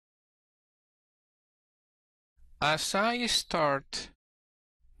as I start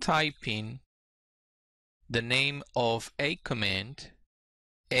typing the name of a command,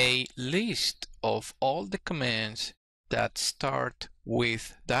 a list of all the commands that start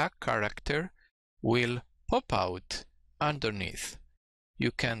with that character will pop out underneath.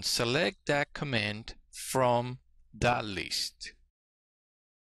 You can select that command from that list.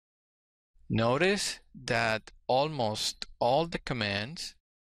 Notice that almost all the commands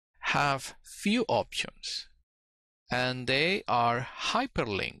have few options, and they are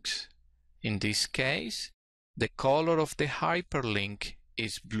hyperlinks. In this case, the color of the hyperlink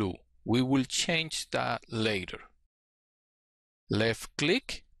is blue. We will change that later. Left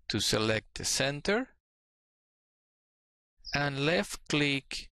click to select the center, and left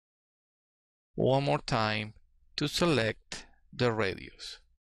click one more time to select the radius.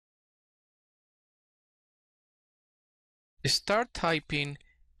 Start typing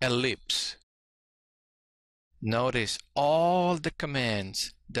ellipse. Notice all the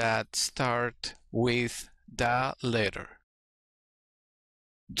commands that start with that letter.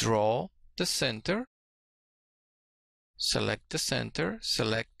 Draw the center, select the center,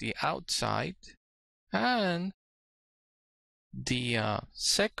 select the outside, and the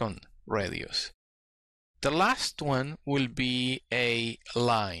second radius. The last one will be a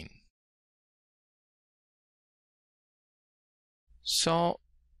line. So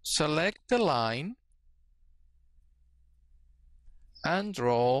select the line and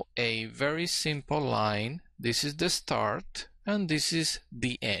draw a very simple line. This is the start and this is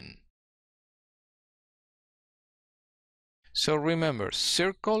the end. So remember,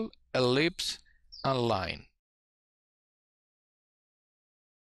 circle, ellipse, and line.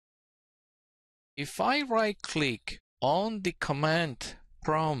 If I right-click on the command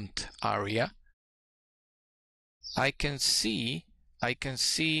prompt area, I can see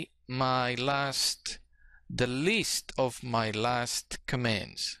the list of my last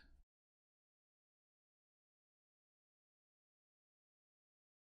commands.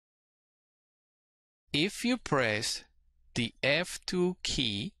 If you press the F2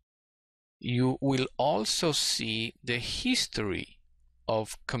 key, you will also see the history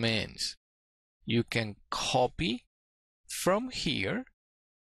of commands. You can copy from here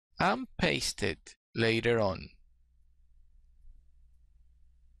and paste it later on.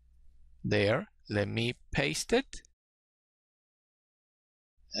 There, let me paste it,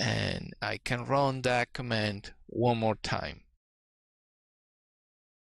 and I can run that command one more time.